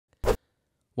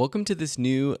Welcome to this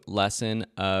new lesson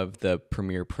of the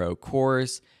Premiere Pro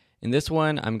course. In this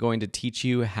one, I'm going to teach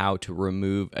you how to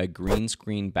remove a green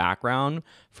screen background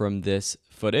from this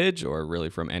footage, or really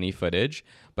from any footage,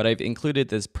 but I've included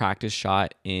this practice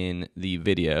shot in the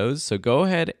videos. So go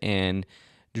ahead and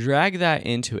drag that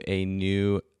into a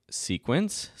new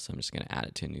sequence. So I'm just going to add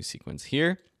it to a new sequence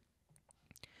here.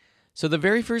 So the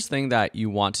very first thing that you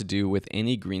want to do with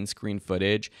any green screen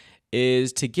footage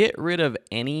is to get rid of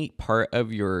any part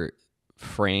of your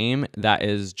frame that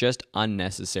is just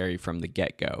unnecessary from the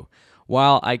get-go.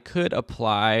 While I could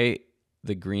apply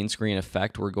the green screen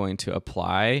effect we're going to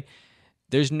apply,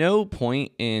 there's no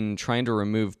point in trying to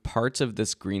remove parts of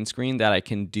this green screen that I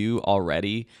can do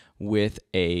already with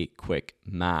a quick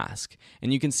mask.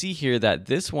 And you can see here that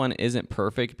this one isn't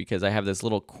perfect because I have this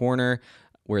little corner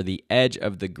where the edge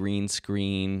of the green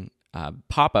screen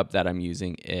pop-up that I'm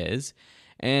using is.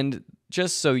 And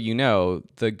just so you know,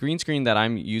 the green screen that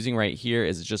I'm using right here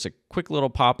is just a quick little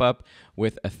pop-up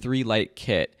with a 3-light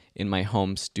kit in my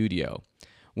home studio.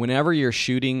 Whenever you're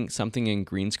shooting something in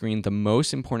green screen, the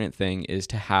most important thing is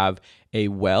to have a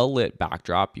well-lit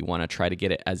backdrop. You want to try to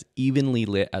get it as evenly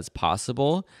lit as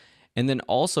possible. And then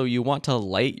also you want to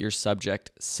light your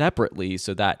subject separately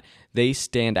so that they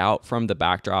stand out from the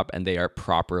backdrop and they are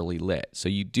properly lit. So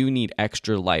you do need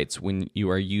extra lights when you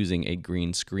are using a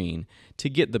green screen to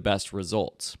get the best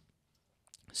results.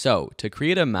 So to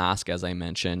create a mask, as I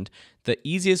mentioned, the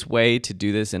easiest way to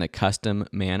do this in a custom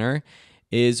manner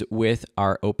is with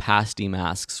our opacity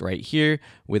masks right here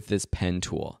with this pen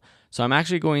tool. So I'm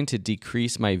actually going to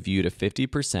decrease my view to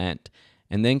 50%.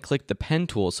 And then click the pen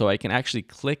tool so I can actually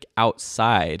click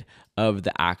outside of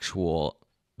the actual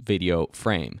video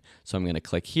frame. So I'm going to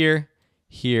click here,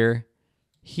 here,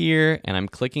 here, and I'm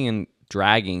clicking and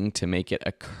dragging to make it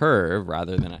a curve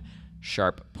rather than a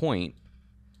sharp point.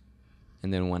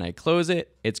 And then when I close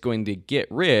it, it's going to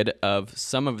get rid of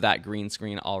some of that green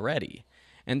screen already.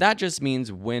 And that just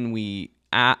means when we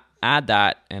add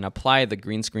that and apply the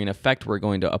green screen effect we're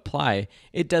going to apply,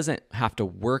 it doesn't have to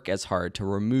work as hard to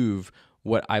remove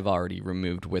what I've already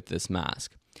removed with this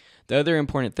mask. The other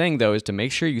important thing though is to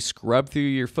make sure you scrub through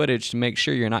your footage to make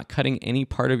sure you're not cutting any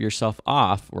part of yourself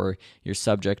off or your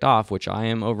subject off, which I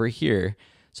am over here.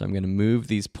 So I'm going to move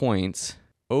these points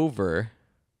over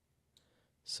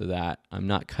so that I'm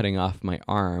not cutting off my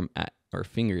arm or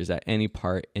fingers at any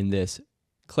part in this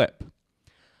clip.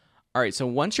 All right, so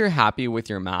once you're happy with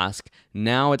your mask,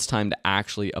 now it's time to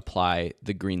actually apply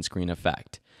the green screen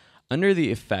effect. Under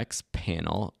the effects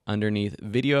panel, underneath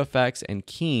video effects and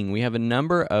keying, we have a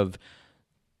number of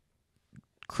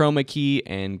chroma key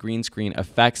and green screen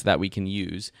effects that we can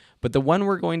use. But the one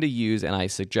we're going to use, and I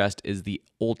suggest, is the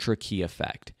ultra key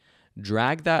effect.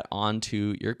 Drag that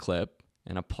onto your clip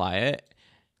and apply it.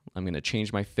 I'm going to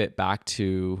change my fit back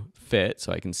to fit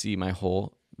so I can see my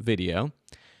whole video.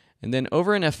 And then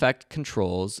over in effect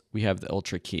controls, we have the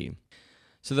ultra key.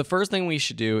 So the first thing we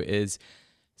should do is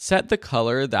set the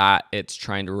color that it's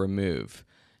trying to remove.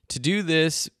 To do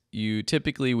this, you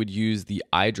typically would use the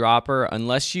eyedropper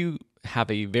unless you have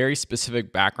a very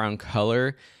specific background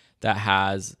color that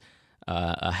has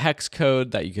a hex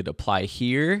code that you could apply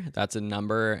here. That's a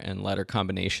number and letter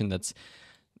combination that's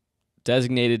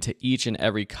designated to each and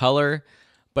every color.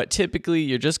 But typically,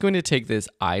 you're just going to take this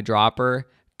eyedropper,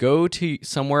 go to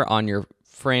somewhere on your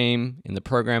frame in the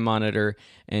program monitor,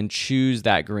 and choose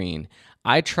that green.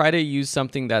 I try to use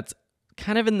something that's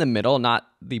kind of in the middle, not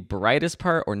the brightest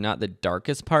part or not the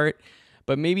darkest part,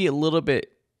 but maybe a little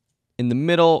bit in the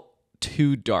middle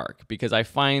too dark, because I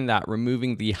find that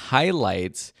removing the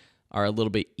highlights are a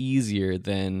little bit easier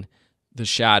than the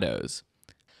shadows.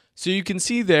 So you can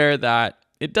see there that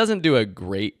it doesn't do a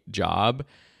great job.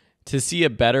 To see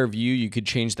a better view, you could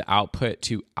change the output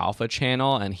to alpha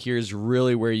channel, and here's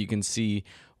really where you can see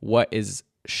what is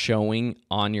showing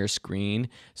on your screen.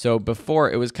 So before,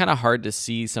 it was kind of hard to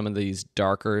see some of these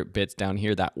darker bits down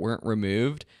here that weren't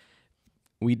removed.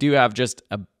 We do have just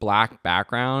a black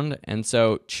background, and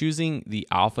so choosing the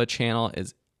alpha channel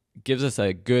gives us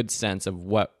a good sense of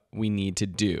what we need to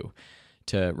do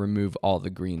to remove all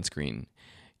the green screen.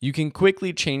 You can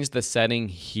quickly change the setting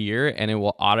here, and it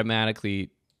will automatically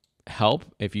help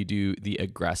if you do the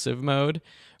aggressive mode.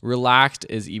 Relaxed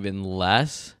is even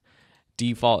less.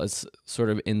 Default is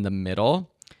sort of in the middle.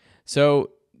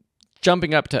 So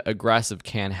jumping up to aggressive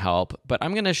can help, but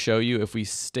I'm going to show you, if we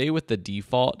stay with the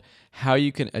default, how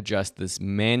you can adjust this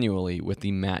manually with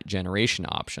the matte generation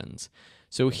options.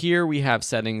 So here we have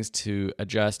settings to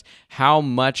adjust how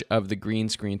much of the green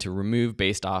screen to remove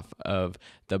based off of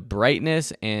the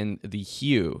brightness and the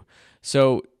hue.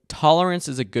 So Tolerance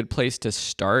is a good place to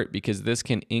start because this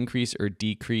can increase or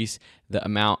decrease the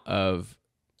amount of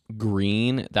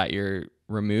green that you're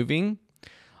removing.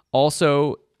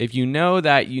 Also, if you know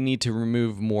that you need to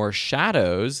remove more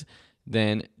shadows,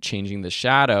 then changing the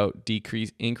shadow,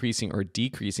 increasing or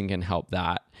decreasing can help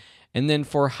that. And then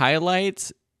for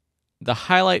highlights, the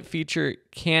highlight feature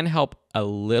can help a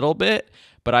little bit,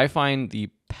 but I find the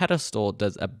pedestal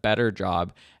does a better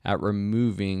job at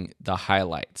removing the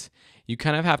highlights. You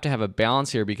kind of have to have a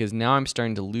balance here because now I'm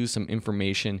starting to lose some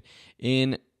information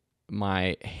in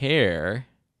my hair.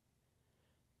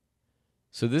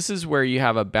 So this is where you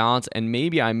have a balance, and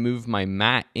maybe I move my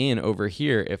matte in over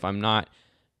here if I'm not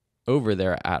over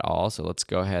there at all. So let's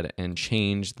go ahead and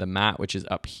change the matte, which is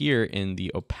up here in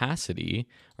the opacity,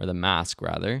 or the mask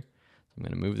rather. I'm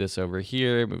going to move this over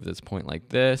here, move this point like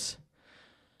this.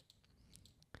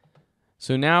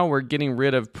 So now we're getting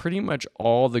rid of pretty much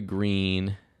all the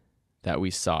green that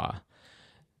we saw.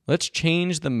 Let's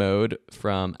change the mode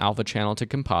from alpha channel to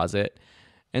composite.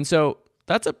 And so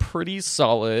that's a pretty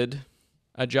solid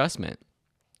adjustment.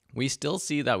 We still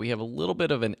see that we have a little bit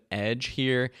of an edge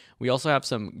here. We also have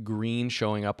some green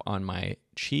showing up on my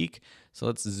cheek. So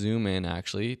let's zoom in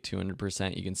actually,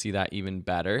 200%. You can see that even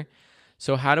better.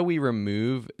 So how do we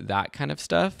remove that kind of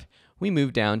stuff? We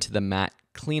move down to the matte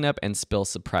cleanup and spill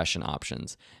suppression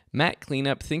options. Matte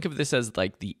cleanup, think of this as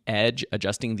like the edge,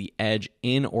 adjusting the edge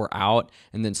in or out,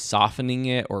 and then softening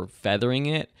it or feathering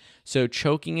it. So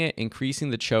choking it,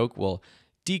 increasing the choke will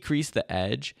decrease the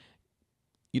edge.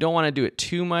 You don't want to do it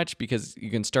too much because you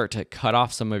can start to cut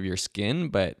off some of your skin,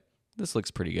 but this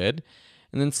looks pretty good.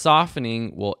 And then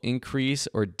softening will increase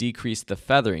or decrease the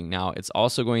feathering. Now, it's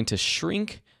also going to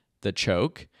shrink the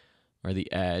choke or the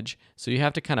edge, so you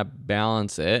have to kind of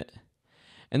balance it.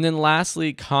 And then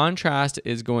lastly, contrast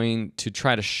is going to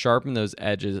try to sharpen those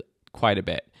edges quite a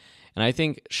bit. And I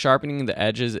think sharpening the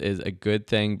edges is a good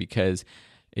thing because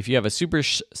if you have a super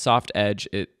soft edge,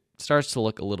 it starts to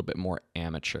look a little bit more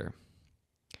amateur.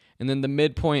 And then the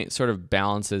midpoint sort of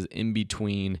balances in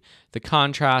between the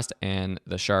contrast and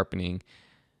the sharpening.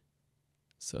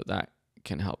 So that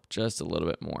can help just a little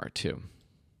bit more too.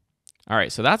 All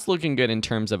right, so that's looking good in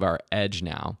terms of our edge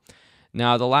now.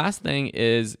 Now, the last thing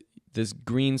is this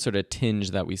green sort of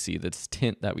tinge that we see, this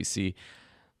tint that we see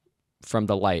from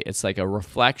the light. It's like a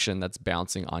reflection that's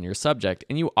bouncing on your subject,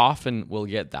 and you often will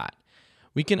get that.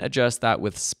 We can adjust that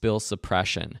with spill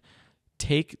suppression.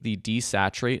 Take the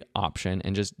desaturate option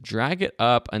and just drag it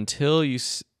up until you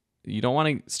don't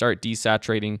want to start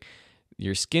desaturating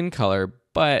your skin color,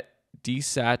 but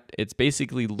it's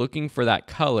basically looking for that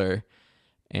color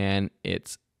and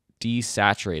it's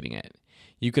desaturating it.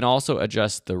 You can also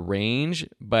adjust the range,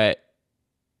 but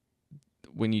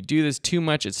when you do this too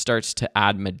much, it starts to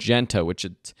add magenta, which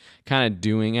it's kind of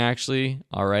doing actually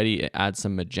already. It adds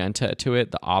some magenta to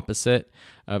it, the opposite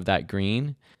of that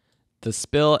green. The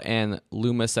spill and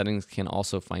luma settings can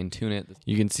also fine tune it.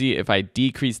 You can see if I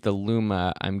decrease the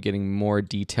luma, I'm getting more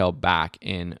detail back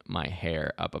in my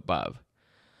hair up above.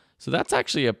 So that's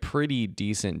actually a pretty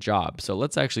decent job. So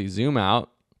let's actually zoom out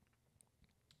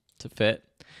to fit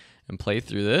and play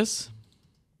through this.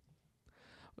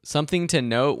 Something to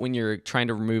note when you're trying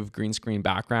to remove green screen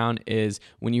background is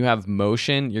when you have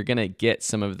motion, you're gonna get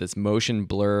some of this motion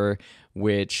blur,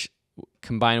 which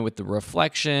combined with the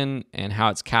reflection and how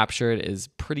it's captured is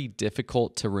pretty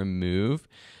difficult to remove.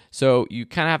 So you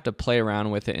kind of have to play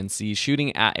around with it and see.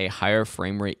 Shooting at a higher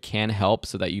frame rate can help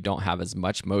so that you don't have as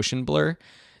much motion blur.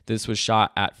 This was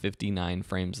shot at 59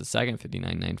 frames a second,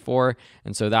 59.94,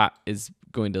 and so that is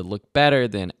going to look better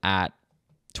than at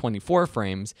 24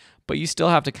 frames, but you still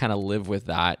have to kind of live with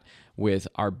that with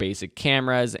our basic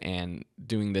cameras and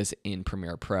doing this in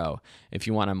Premiere Pro. If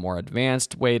you want a more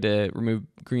advanced way to remove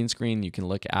green screen, you can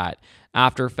look at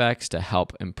After Effects to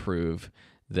help improve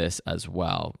this as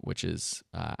well, which is,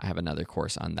 I have another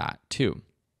course on that too.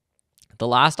 The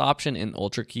last option in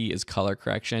Ultra Key is color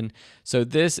correction. So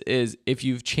this is if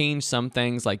you've changed some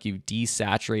things, like you've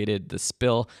desaturated the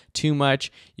spill too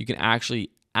much, you can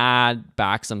actually add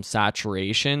back some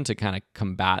saturation to kind of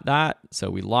combat that.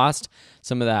 So we lost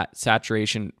some of that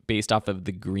saturation based off of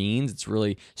the greens. It's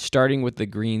really starting with the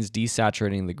greens,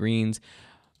 desaturating the greens,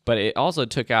 but it also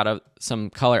took out some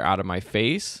color out of my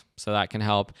face, so that can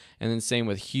help. And then same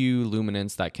with hue,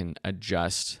 luminance, that can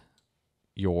adjust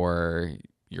your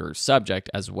subject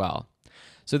as well.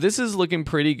 So this is looking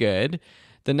pretty good.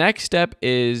 The next step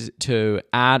is to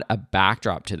add a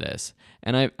backdrop to this.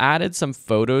 And I've added some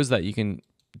photos that you can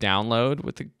download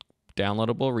with the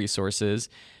downloadable resources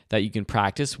that you can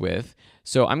practice with.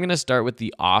 So I'm going to start with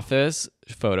the office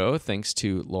photo thanks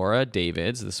to Laura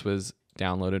Davids. This was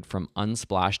downloaded from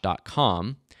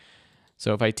unsplash.com.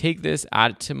 So if I take this,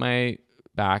 add it to my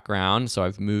background, so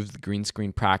I've moved the green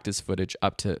screen practice footage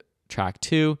up to track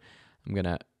 2. I'm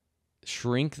gonna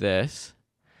shrink this.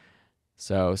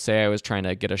 So say I was trying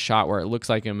to get a shot where it looks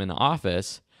like I'm in an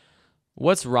office.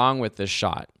 What's wrong with this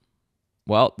shot?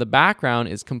 Well, the background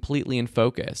is completely in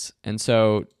focus. And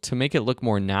so to make it look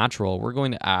more natural, we're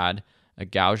going to add a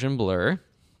Gaussian blur.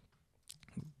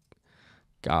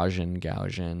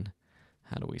 Gaussian.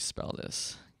 How do we spell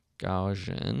this?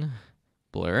 Gaussian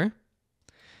blur.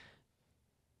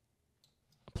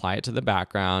 Apply it to the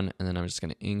background, and then I'm just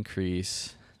going to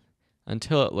increase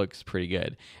until it looks pretty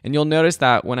good. And you'll notice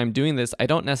that when I'm doing this, I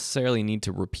don't necessarily need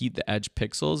to repeat the edge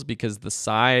pixels because the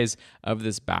size of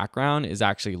this background is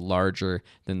actually larger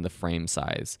than the frame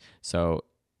size. So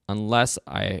unless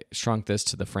I shrunk this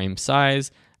to the frame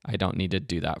size, I don't need to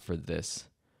do that for this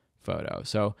photo.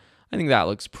 So I think that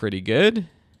looks pretty good.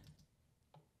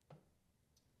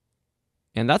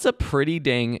 And that's a pretty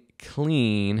dang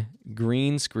clean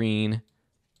green screen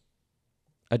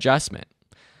adjustment.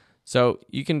 So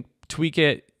you can tweak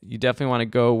it. You definitely want to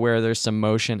go where there's some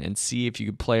motion and see if you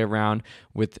could play around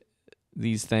with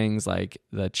these things like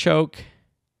the choke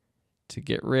to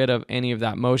get rid of any of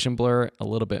that motion blur a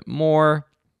little bit more.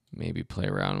 Maybe play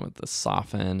around with the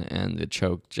soften and the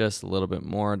choke just a little bit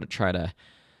more to try to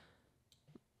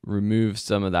remove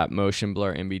some of that motion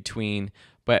blur in between.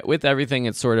 But with everything,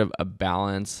 it's sort of a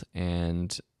balance,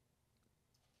 and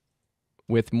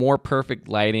with more perfect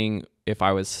lighting, if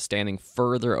I was standing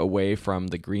further away from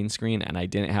the green screen and I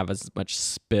didn't have as much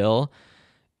spill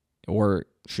or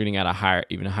shooting at a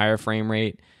even higher frame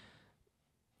rate,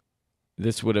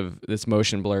 this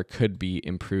motion blur could be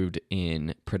improved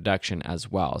in production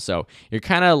as well. So you're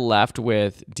kind of left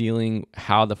with dealing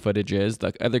how the footage is.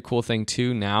 The other cool thing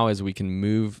too now is we can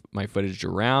move my footage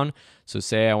around. So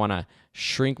say I want to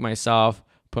shrink myself,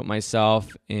 put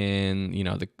myself in,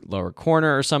 the lower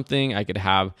corner or something. I could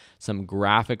have some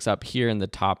graphics up here in the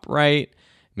top right,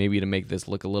 maybe to make this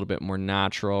look a little bit more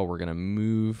natural. We're gonna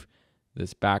move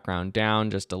this background down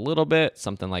just a little bit,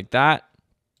 something like that.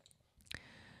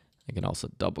 I can also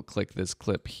double click this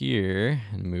clip here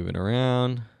and move it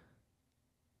around.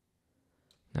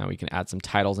 Now we can add some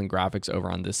titles and graphics over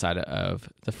on this side of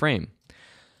the frame.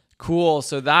 Cool,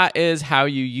 so that is how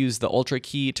you use the Ultra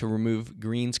key to remove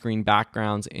green screen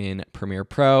backgrounds in Premiere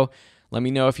Pro. Let me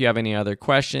know if you have any other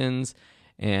questions,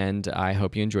 and I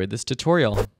hope you enjoyed this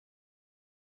tutorial.